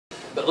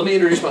But let me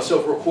introduce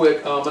myself real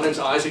quick. My name's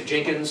Isaac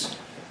Jenkins.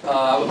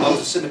 I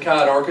was a Seminole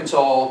at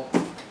Arkansas,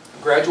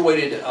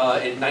 graduated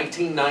in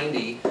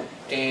 1990,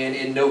 and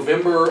in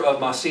November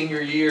of my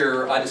senior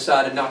year, I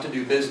decided not to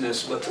do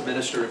business, but to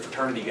minister to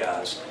fraternity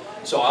guys.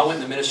 So I went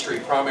in the ministry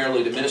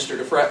primarily to minister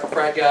to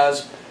frat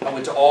guys. I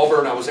went to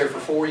Auburn. I was there for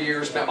 4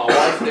 years, met my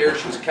wife there.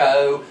 She was a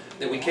KO.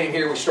 Then we came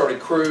here, we started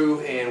Crew,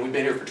 and we've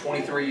been here for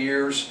 23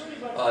 years.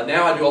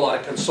 Now I do a lot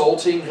of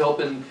consulting,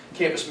 helping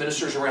campus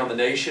ministers around the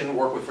nation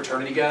work with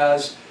fraternity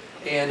guys.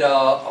 And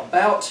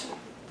about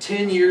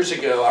 10 years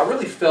ago, I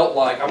really felt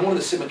like, I'm one of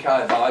the Sigma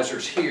Chi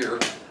advisors here,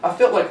 I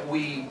felt like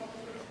we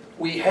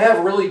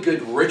have really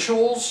good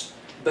rituals,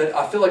 but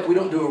I feel like we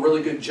don't do a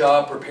really good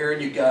job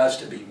preparing you guys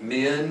to be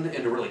men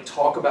and to really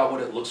talk about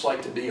what it looks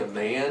like to be a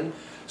man.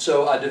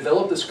 So I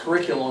developed this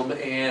curriculum,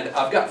 and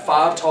I've got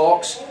 5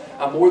 talks.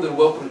 I'm more than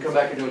welcome to come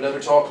back and do another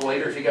talk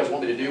later if you guys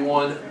want me to do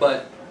one,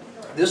 but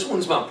this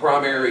one's my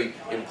primary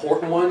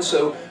important one.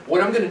 So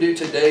what I'm going to do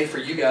today for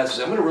you guys is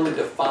I'm going to really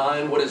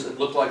define what does it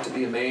look like to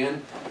be a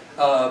man.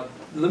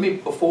 Let me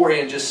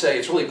beforehand just say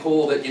it's really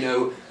cool that, you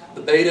know,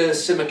 the Beta,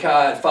 Sigma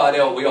Chi, and Phi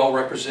Delta, we all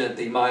represent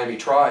the Miami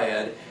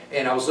Triad.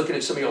 And I was looking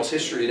at some of y'all's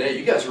history today.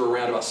 You guys were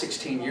around about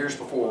 16 years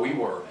before we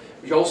were.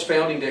 Y'all's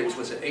founding date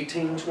was it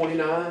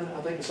 1829,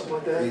 I think, or something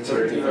like that?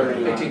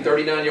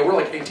 1839. Yeah, we're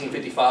like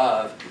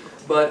 1855.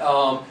 But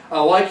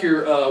I like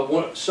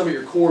your some of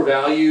your core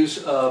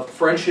values of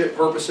friendship,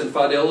 purpose, and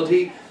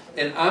fidelity.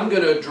 And I'm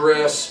going to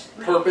address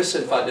purpose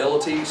and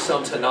fidelity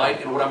some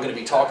tonight in what I'm going to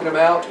be talking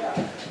about.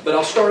 But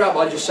I'll start out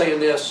by just saying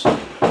this.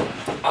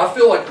 I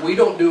feel like we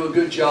don't do a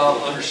good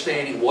job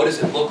understanding what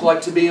does it look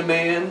like to be a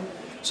man.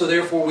 So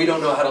therefore, we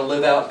don't know how to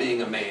live out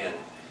being a man.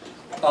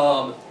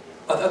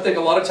 I think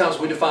a lot of times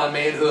we define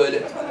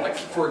manhood, like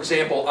for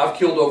example, I've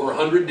killed over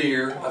 100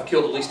 deer. I've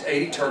killed at least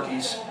 80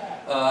 turkeys.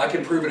 I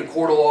can prove in a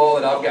court of law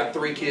that I've got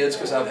 3 kids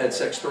because I've had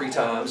sex 3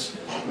 times.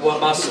 Well,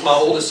 my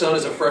oldest son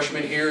is a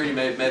freshman here. You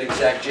may have met him,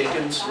 Zach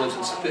Jenkins, lives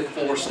in 5th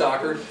floor,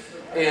 Stockard.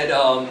 And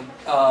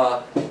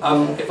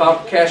if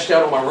I've cashed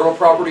out on my rental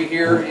property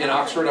here in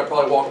Oxford, I'd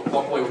probably walk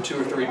away with $2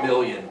 or $3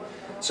 million.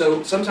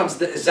 So sometimes,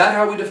 is that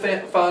how we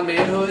define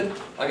manhood?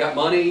 I got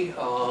money,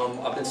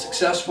 I've been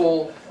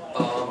successful,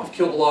 I've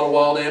killed a lot of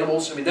wild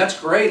animals. I mean, that's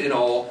great and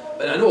all,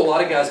 but I know a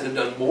lot of guys that have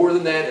done more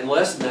than that and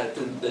less than that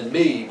than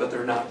me, but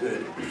they're not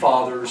good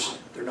fathers,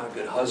 they're not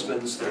good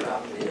husbands, they're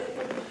not men.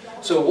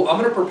 So I'm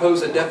going to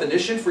propose a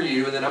definition for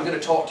you, and then I'm going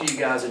to talk to you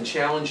guys and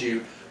challenge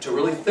you to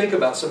really think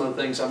about some of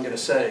the things I'm going to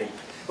say.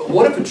 But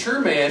what if a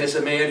true man is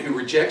a man who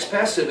rejects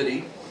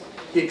passivity,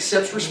 he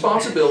accepts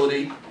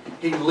responsibility,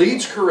 he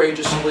leads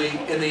courageously,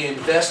 and they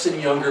invest in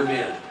younger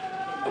men?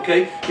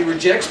 Okay? He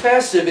rejects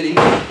passivity,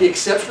 he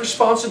accepts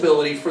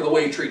responsibility for the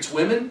way he treats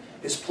women,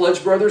 his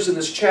pledge brothers in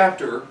this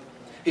chapter,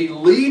 he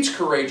leads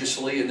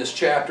courageously in this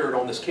chapter and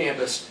on this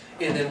campus,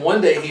 and then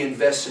one day he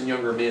invests in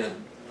younger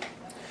men.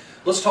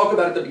 Let's talk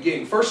about it at the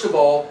beginning. First of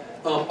all,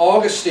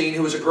 Augustine,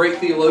 who was a great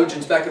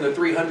theologian back in the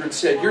 300s,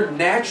 said, your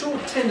natural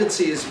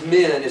tendency as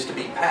men is to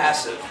be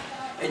passive,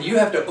 and you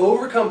have to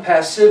overcome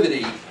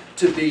passivity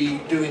to be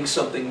doing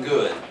something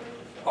good.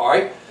 All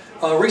right?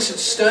 A recent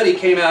study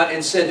came out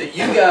and said that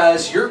you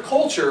guys, your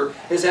culture,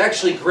 has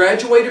actually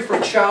graduated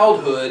from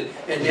childhood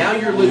and now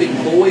you're living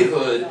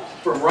boyhood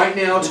from right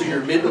now to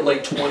your mid to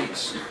late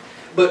 20s.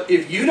 But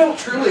if you don't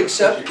truly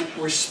accept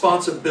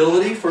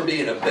responsibility for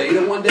being a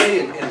beta one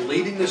day and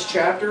leading this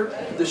chapter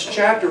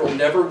will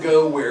never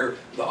go where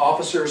the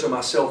officers and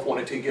myself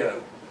want it to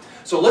go.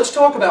 So let's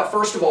talk about,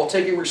 first of all,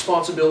 taking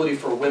responsibility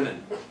for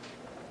women.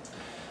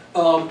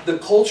 The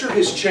culture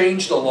has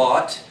changed a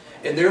lot.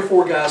 And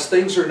therefore, guys,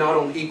 things are not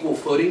on equal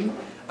footing.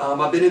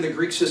 I've been in the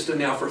Greek system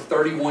now for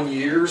 31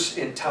 years,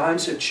 and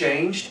times have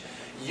changed.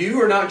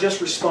 You are not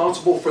just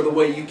responsible for the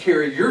way you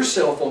carry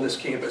yourself on this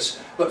campus,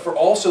 but for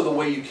also the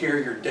way you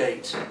carry your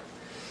date.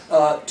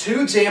 2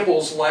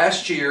 examples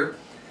last year.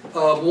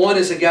 One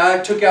is a guy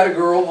took out a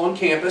girl on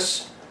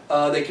campus.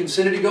 They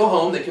consented to go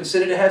home. They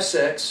consented to have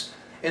sex.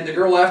 And the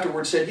girl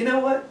afterwards said, you know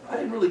what? I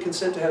didn't really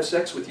consent to have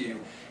sex with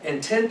you.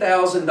 And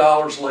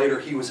 $10,000 later,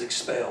 he was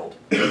expelled.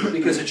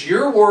 Because it's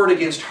your word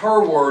against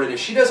her word, and if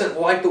she doesn't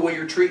like the way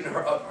you're treating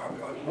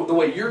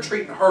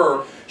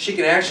her, she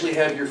can actually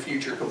have your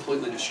future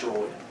completely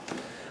destroyed.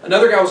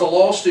 Another guy was a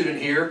law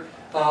student here,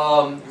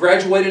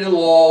 graduated in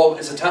law.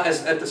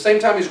 At the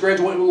same time he's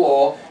graduating in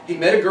law, he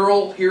met a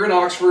girl here in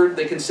Oxford.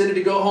 They consented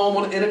to go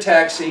home in a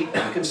taxi,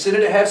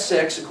 consented to have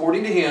sex,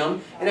 according to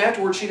him, and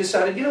afterwards she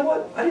decided, you know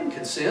what, I didn't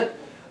consent.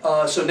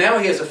 So now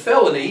he has a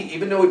felony.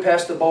 Even though he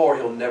passed the bar,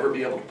 he'll never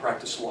be able to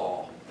practice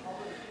law.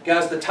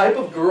 Guys, the type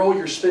of girl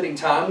you're spending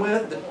time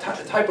with, the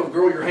type of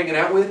girl you're hanging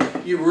out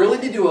with, you really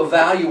need to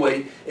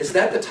evaluate, is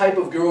that the type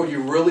of girl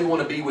you really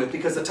want to be with?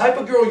 Because the type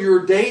of girl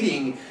you're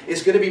dating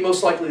is going to be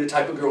most likely the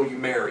type of girl you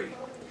marry.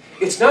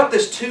 It's not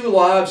this 2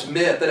 lives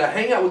myth that I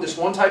hang out with this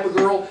one type of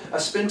girl, I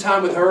spend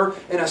time with her,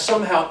 and I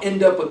somehow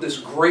end up with this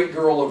great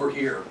girl over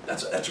here.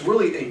 That's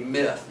really a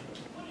myth.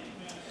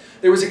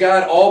 There was a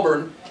guy at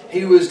Auburn.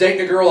 He was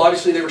dating a girl.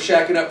 Obviously, they were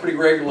shacking up pretty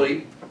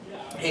regularly.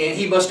 And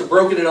he must have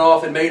broken it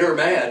off and made her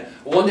mad.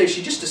 One day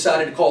she just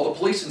decided to call the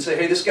police and say,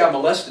 hey, this guy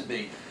molested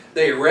me.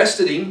 They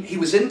arrested him. He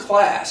was in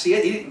class.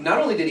 Not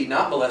only did he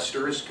not molest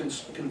her,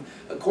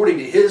 according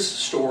to his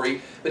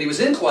story, but he was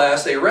in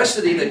class. They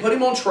arrested him. They put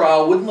him on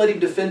trial, wouldn't let him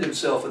defend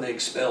himself, and they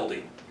expelled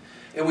him.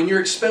 And when you're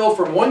expelled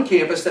from one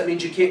campus, that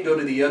means you can't go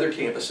to the other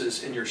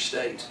campuses in your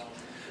state.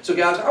 So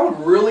guys, I would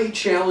really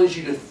challenge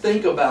you to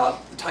think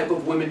about the type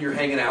of women you're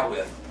hanging out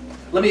with.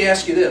 Let me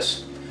ask you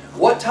this.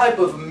 What type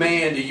of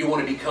man do you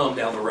want to become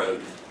down the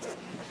road?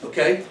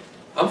 Okay?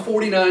 I'm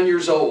 49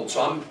 years old,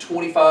 so I'm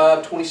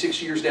 25,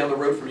 26 years down the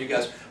road from you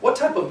guys. What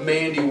type of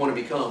man do you want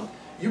to become?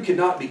 You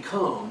cannot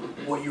become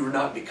what you are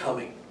not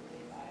becoming.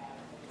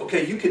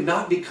 Okay, you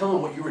cannot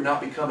become what you are not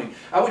becoming.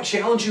 I would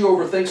challenge you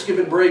over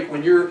Thanksgiving break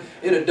when you're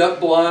in a duck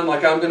blind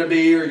like I'm going to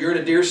be, or you're in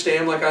a deer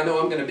stand like I know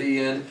I'm going to be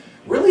in.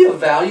 Really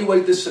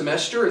evaluate this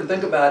semester and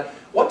think about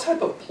what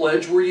type of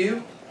pledge were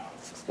you?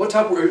 What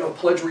type of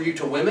pledge were you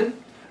to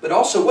women? But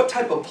also, what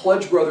type of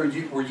pledge brother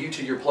were you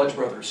to your pledge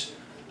brothers?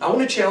 I want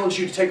to challenge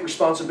you to take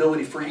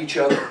responsibility for each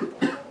other.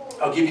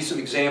 I'll give you some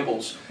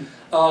examples.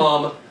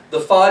 A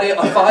Phi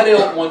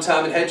Delta one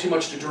time had too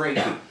much to drink,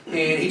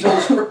 and he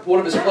told one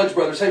of his pledge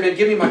brothers, hey man,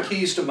 give me my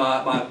keys to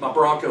my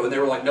Bronco. And they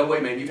were like, no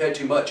way man, you've had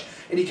too much.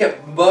 And he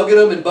kept bugging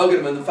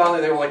them, and then finally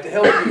they were like, to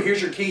hell with you,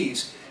 here's your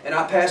keys. And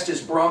I passed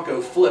his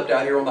Bronco, flipped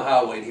out here on the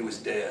highway, and he was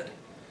dead.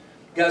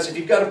 Guys, if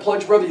you've got a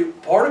pledge brother,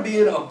 part of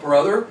being a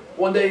brother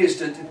one day is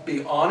to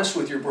be honest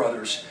with your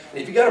brothers. And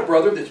if you've got a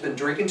brother that's been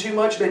drinking too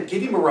much, man,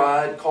 give him a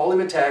ride, call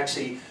him a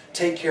taxi,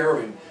 take care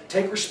of him.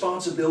 Take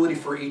responsibility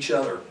for each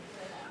other.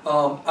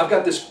 I've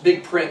got this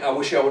big print I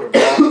wish I would have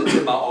brought that's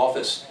in my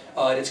office.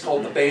 It's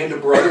called The Band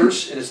of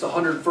Brothers, and it's the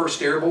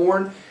 101st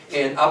Airborne.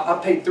 And I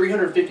paid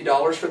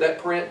 $350 for that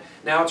print.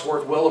 Now it's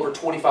worth well over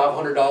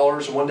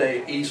 $2,500, and one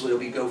day easily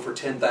it'll go for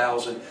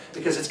 $10,000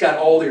 because it's got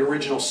all the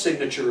original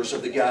signatures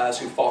of the guys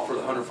who fought for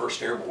the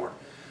 101st Airborne.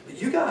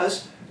 But you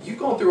guys, you've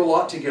gone through a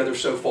lot together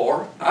so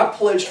far. I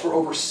pledged for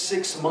over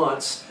 6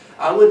 months.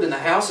 I lived in the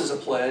house as a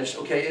pledge.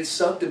 Okay, it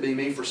sucked to be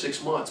me for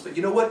 6 months. But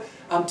you know what?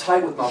 I'm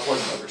tight with my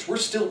pledge brothers. We're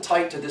still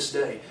tight to this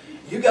day.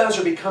 You guys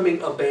are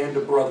becoming a band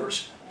of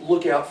brothers.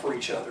 Look out for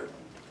each other.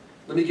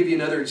 Let me give you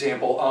another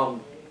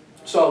example.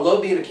 So I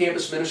love being a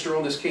campus minister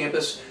on this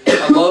campus.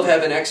 I love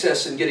having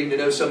access and getting to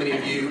know so many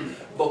of you.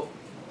 But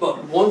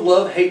one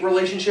love-hate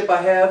relationship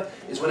I have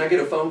is when I get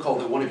a phone call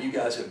that one of you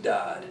guys have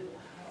died.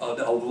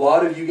 A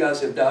lot of you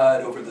guys have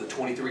died over the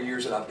 23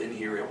 years that I've been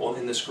here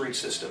in this Greek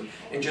system.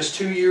 And just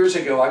 2 years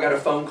ago, I got a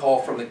phone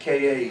call from the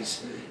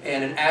KAs,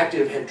 and an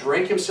active had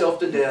drank himself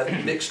to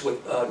death mixed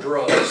with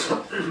drugs.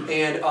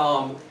 And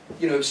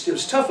you know, it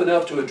was tough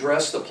enough to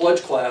address the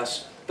pledge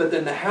class, but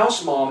then the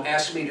house mom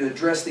asked me to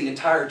address the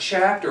entire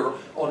chapter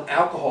on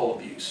alcohol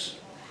abuse.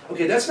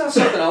 Okay, that's not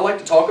something I like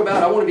to talk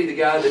about. I want to be the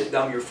guy that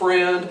I'm your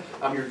friend,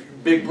 I'm your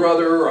big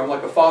brother, or I'm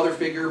like a father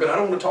figure, but I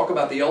don't want to talk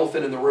about the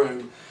elephant in the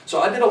room. So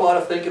I did a lot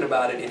of thinking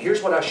about it, and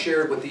here's what I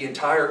shared with the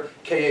entire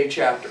KA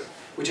chapter,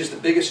 which is the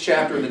biggest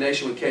chapter in the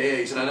nation with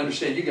KAs, and I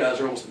understand you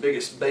guys are almost the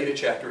biggest beta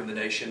chapter in the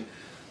nation.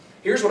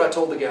 Here's what I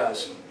told the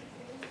guys.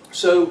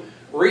 So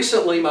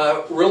recently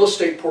my real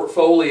estate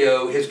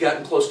portfolio has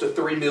gotten close to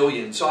 $3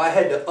 million, so I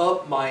had to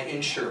up my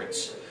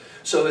insurance.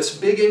 So this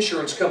big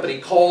insurance company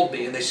called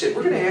me and they said,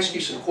 we're going to ask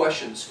you some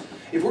questions.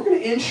 If we're going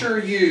to insure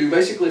you,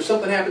 basically if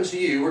something happens to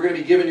you, we're going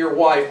to be giving your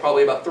wife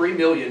probably about $3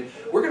 million.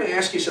 We're going to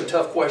ask you some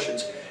tough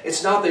questions.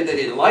 It's not that they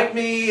didn't like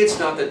me, it's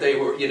not that they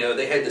were,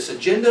 they had this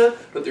agenda,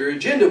 but their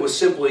agenda was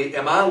simply,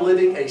 am I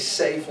living a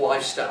safe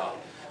lifestyle?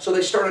 So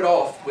they started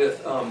off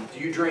with, do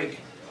you drink?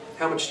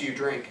 How much do you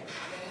drink?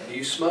 Do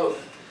you smoke?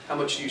 How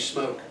much do you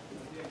smoke?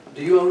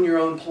 Do you own your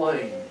own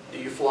plane? Do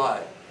you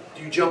fly?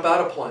 Do you jump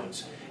out of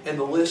planes? And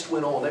the list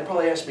went on. They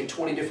probably asked me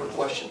 20 different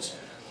questions.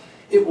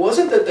 It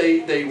wasn't that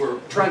they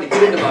were trying to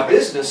get into my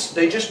business.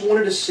 They just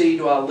wanted to see,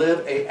 do I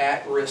live a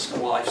at-risk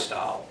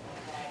lifestyle?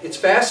 It's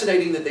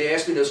fascinating that they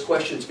asked me those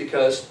questions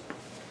because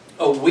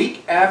a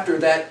week after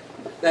that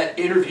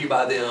interview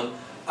by them,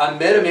 I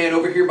met a man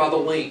over here by the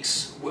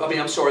links. The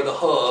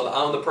hub.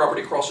 I own the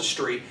property across the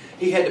street.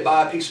 He had to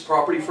buy a piece of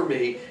property for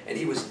me, and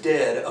he was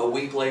dead a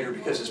week later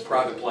because his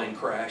private plane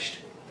crashed.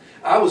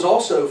 I was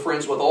also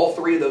friends with all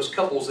three of those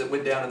couples that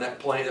went down in that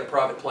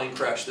private plane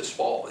crash this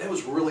fall. It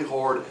was really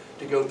hard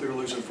to go through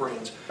losing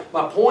friends.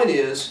 My point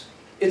is,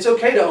 it's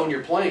okay to own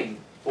your plane,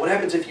 but what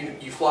happens if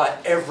you fly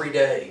every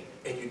day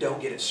and you don't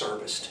get it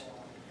serviced?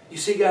 You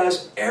see,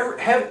 guys,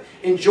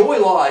 enjoy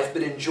life,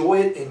 but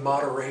enjoy it in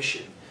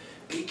moderation.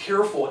 Be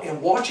careful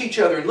and watch each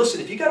other. And listen,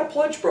 if you got a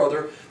pledge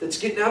brother that's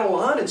getting out of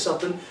line in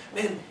something,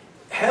 man,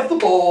 have the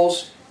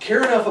balls,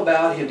 care enough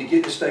about him to get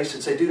in his face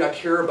and say, dude, I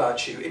care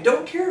about you. And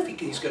don't care if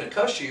he's going to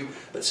cuss you,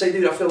 but say,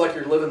 dude, I feel like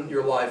you're living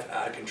your life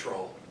out of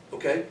control.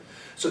 Okay?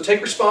 So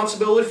take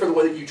responsibility for the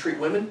way that you treat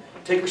women,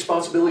 take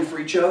responsibility for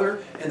each other,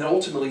 and then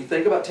ultimately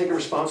think about taking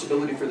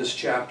responsibility for this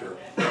chapter.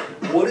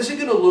 What is it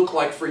going to look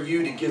like for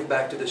you to give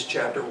back to this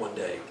chapter one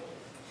day?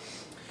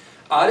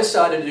 I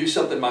decided to do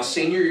something my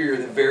senior year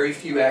that very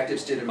few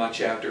actives did in my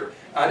chapter.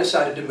 I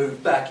decided to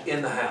move back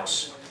in the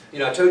house. You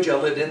know, I told you I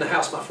lived in the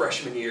house my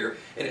freshman year,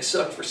 and it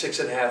sucked for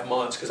 6.5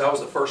 months because I was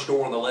the first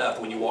door on the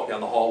left when you walk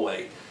down the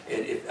hallway.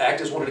 And if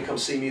actors wanted to come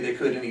see me, they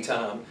could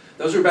anytime.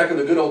 Those are back in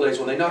the good old days.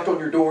 When they knocked on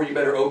your door, you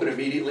better open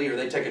immediately or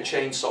they take a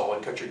chainsaw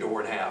and cut your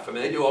door in half. I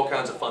mean, they do all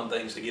kinds of fun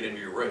things to get into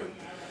your room.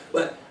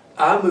 But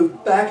I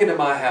moved back into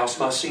my house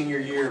my senior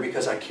year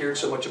because I cared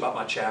so much about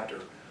my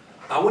chapter.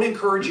 I want to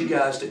encourage you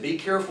guys to be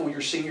careful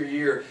your senior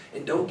year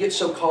and don't get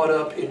so caught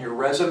up in your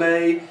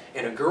resume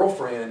and a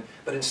girlfriend,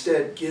 but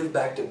instead give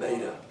back to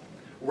Beta.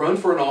 Run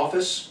for an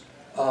office.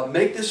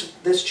 Make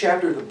this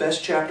chapter the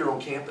best chapter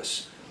on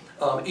campus.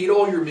 Eat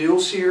all your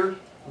meals here.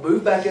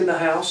 Move back in the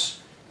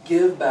house.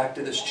 Give back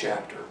to this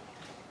chapter.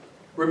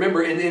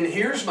 Remember, and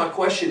here's my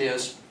question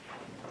is,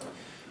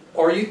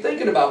 are you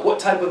thinking about what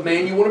type of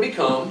man you want to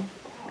become?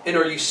 And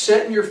are you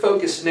setting your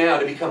focus now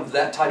to become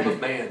that type of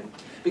man?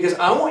 Because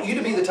I want you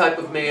to be the type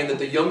of man that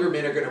the younger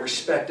men are going to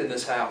respect in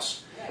this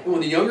house. And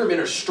when the younger men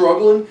are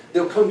struggling,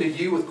 they'll come to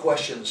you with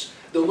questions.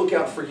 They'll look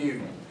out for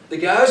you. The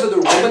guys are the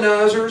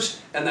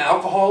womanizers and the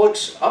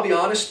alcoholics. I'll be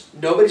honest,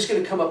 nobody's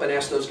going to come up and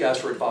ask those guys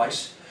for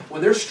advice.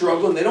 When they're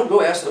struggling, they don't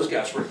go ask those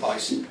guys for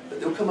advice, but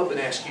they'll come up and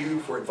ask you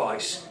for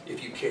advice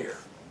if you care.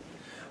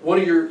 One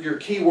of your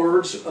key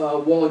words a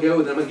while ago,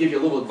 and then I'm going to give you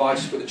a little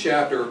advice for the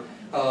chapter,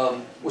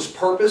 was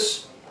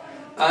purpose.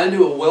 I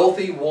knew a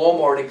wealthy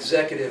Walmart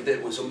executive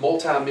that was a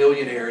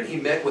multimillionaire, and he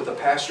met with a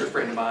pastor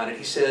friend of mine, and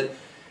he said,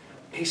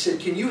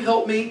 can you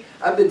help me?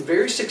 I've been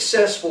very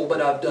successful,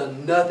 but I've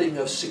done nothing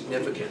of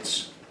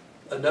significance.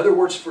 Another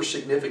word for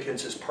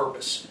significance is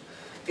purpose.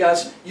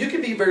 Guys, you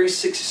can be very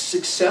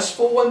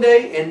successful one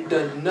day and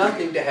done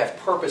nothing to have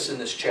purpose in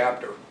this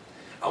chapter.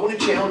 I want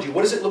to challenge you.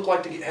 What does it look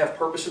like to have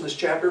purpose in this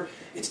chapter?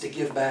 It's to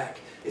give back.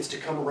 It's to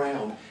come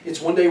around. It's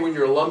one day when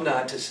you're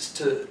alumni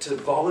to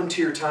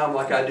volunteer time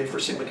like I do for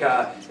Sigma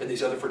Chi and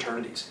these other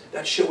fraternities.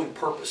 That's showing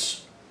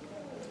purpose.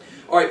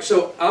 All right,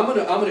 so I'm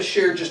gonna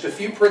share just a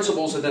few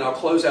principles, and then I'll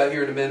close out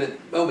here in a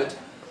moment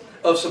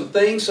of some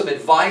things, some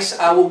advice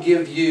I will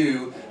give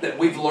you that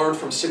we've learned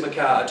from Sigma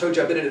Chi. I told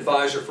you I've been an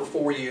advisor for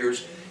 4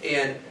 years,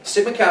 and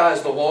Sigma Chi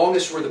is the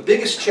longest, we're the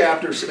biggest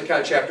chapter, Sigma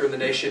Chi chapter in the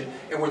nation,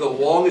 and we're the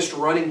longest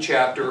running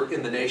chapter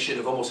in the nation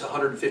of almost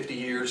 150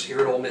 years here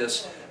at Ole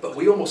Miss, but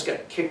we almost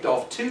got kicked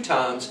off 2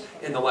 times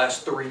in the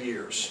last 3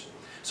 years.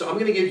 So I'm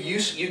going to give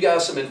you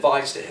guys some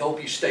advice to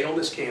help you stay on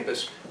this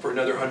campus for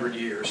another 100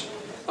 years.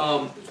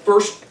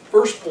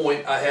 First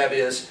point I have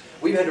is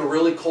we've had to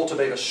really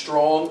cultivate a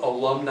strong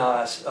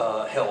alumni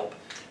help.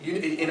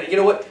 You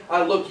know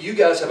what? You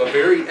guys have a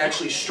very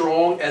actually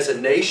strong, as a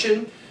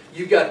nation,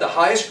 you've got the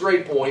highest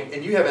grade point,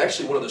 and you have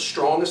actually one of the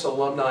strongest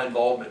alumni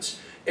involvements.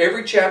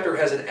 Every chapter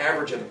has an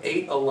average of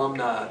 8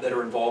 alumni that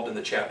are involved in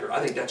the chapter. I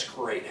think that's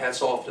great.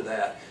 Hats off to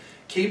that.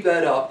 Keep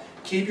that up.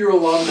 Keep your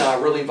alumni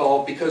really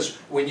involved, because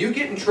when you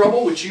get in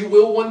trouble, which you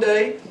will one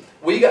day,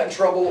 we got in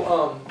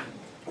trouble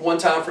one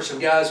time for some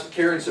guys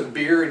carrying some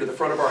beer into the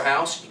front of our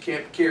house. You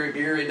can't carry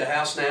beer in the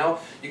house now.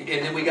 And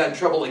then we got in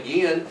trouble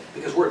again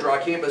because we're a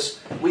dry campus.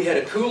 We had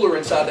a cooler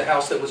inside the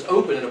house that was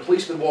open, and a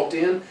policeman walked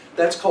in.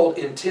 That's called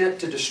intent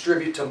to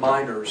distribute to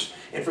minors.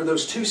 And for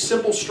those 2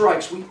 simple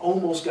strikes, we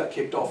almost got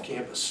kicked off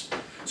campus.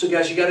 So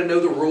guys, you got to know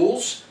the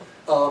rules.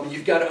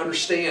 You've got to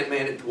understand,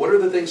 man, what are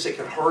the things that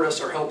can hurt us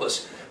or help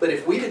us. But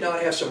if we did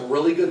not have some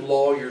really good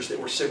lawyers that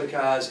were Sigma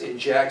Chi's in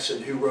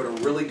Jackson who wrote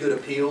a really good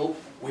appeal,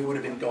 we would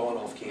have been gone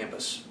off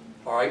campus.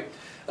 All right.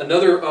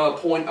 Another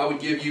point I would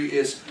give you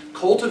is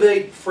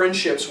cultivate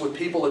friendships with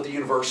people at the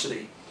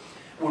university.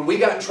 When we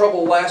got in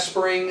trouble last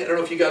spring, I don't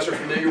know if you guys are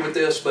familiar with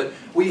this, but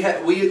we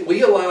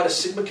allowed a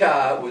Sigma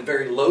Chi with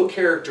very low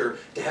character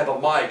to have a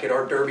mic at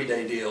our Derby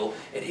Day deal,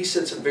 and he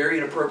said some very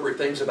inappropriate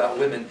things about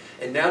women.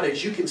 And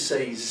nowadays you can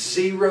say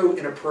 0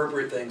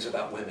 inappropriate things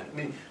about women. I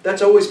mean,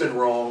 that's always been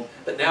wrong,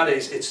 but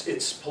nowadays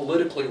it's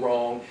politically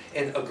wrong.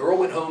 And a girl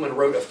went home and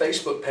wrote a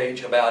Facebook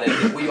page about it,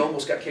 and we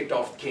almost got kicked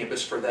off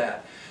campus for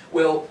that.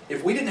 Well,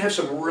 if we didn't have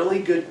some really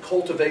good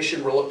cultivated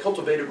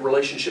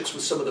relationships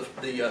with some of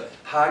the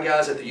high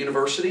guys at the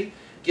university,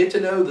 get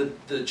to know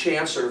the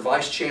chancellor,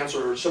 vice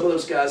chancellor, some of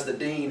those guys, the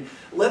dean,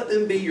 let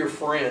them be your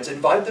friends.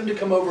 Invite them to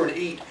come over and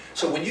eat.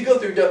 So when you go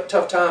through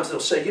tough times,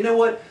 they'll say, you know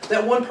what,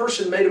 that one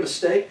person made a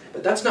mistake,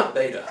 but that's not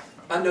Beta.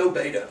 I know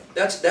Beta.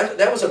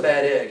 That was a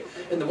bad egg.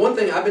 And the one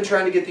thing I've been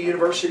trying to get the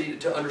university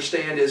to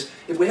understand is,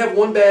 if we have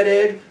one bad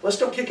egg, let's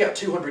don't kick out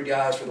 200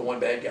 guys for the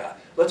one bad guy.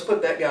 Let's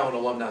put that guy on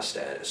alumni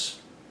status.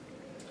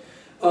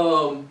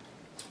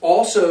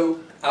 Also,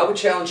 I would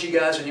challenge you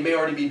guys, and you may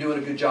already be doing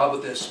a good job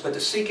with this, but to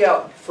seek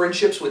out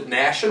friendships with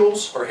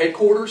nationals or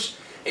headquarters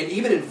and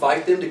even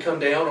invite them to come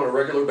down on a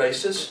regular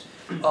basis.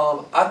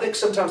 I think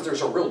sometimes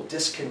there's a real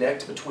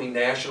disconnect between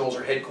nationals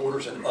or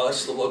headquarters and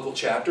us, the local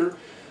chapter.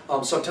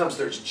 Sometimes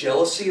there's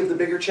jealousy of the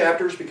bigger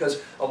chapters because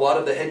a lot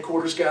of the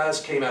headquarters guys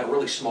came out of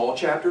really small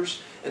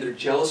chapters, and they're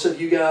jealous of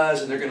you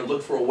guys, and they're going to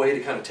look for a way to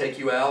kind of take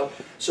you out.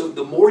 So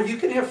the more you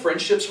can have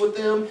friendships with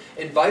them,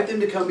 invite them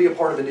to come be a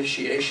part of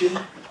initiation,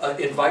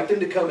 invite them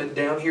to come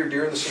down here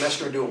during the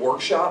semester and do a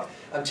workshop.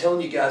 I'm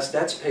telling you guys,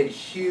 that's paid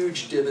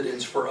huge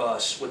dividends for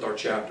us with our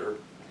chapter.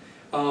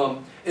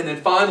 And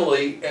then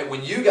finally, and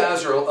when you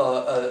guys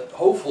are,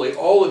 hopefully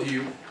all of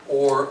you,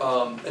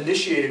 are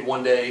initiated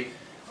one day,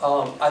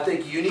 I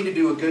think you need to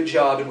do a good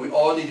job, and we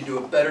all need to do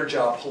a better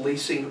job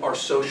policing our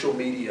social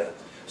media.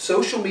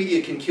 Social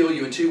media can kill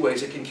you in two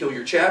ways. It can kill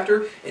your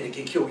chapter, and it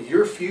can kill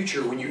your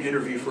future when you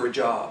interview for a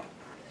job.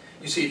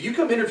 You see, if you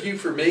come interview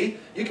for me,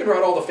 you can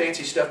write all the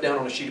fancy stuff down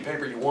on a sheet of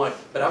paper you want,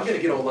 but I'm going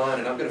to get online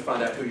and I'm going to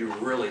find out who you're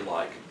really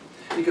like.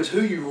 Because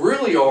who you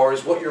really are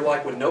is what you're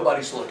like when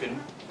nobody's looking,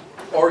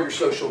 or your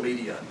social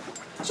media.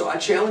 So I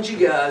challenge you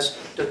guys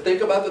to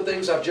think about the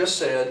things I've just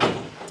said.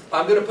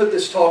 I'm going to put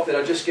this talk that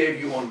I just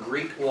gave you on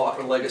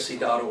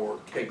GreekLegacy.org.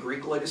 Okay,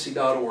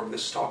 GreekLegacy.org.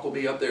 This talk will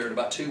be up there in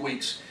about 2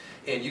 weeks,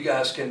 and you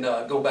guys can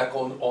go back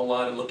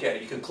online and look at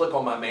it. You can click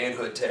on my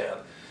Manhood tab.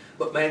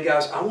 But man,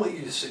 guys, I want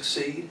you to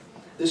succeed.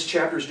 This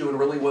chapter is doing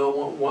really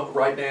well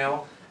right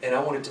now, and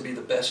I want it to be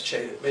the best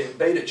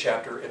beta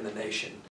chapter in the nation.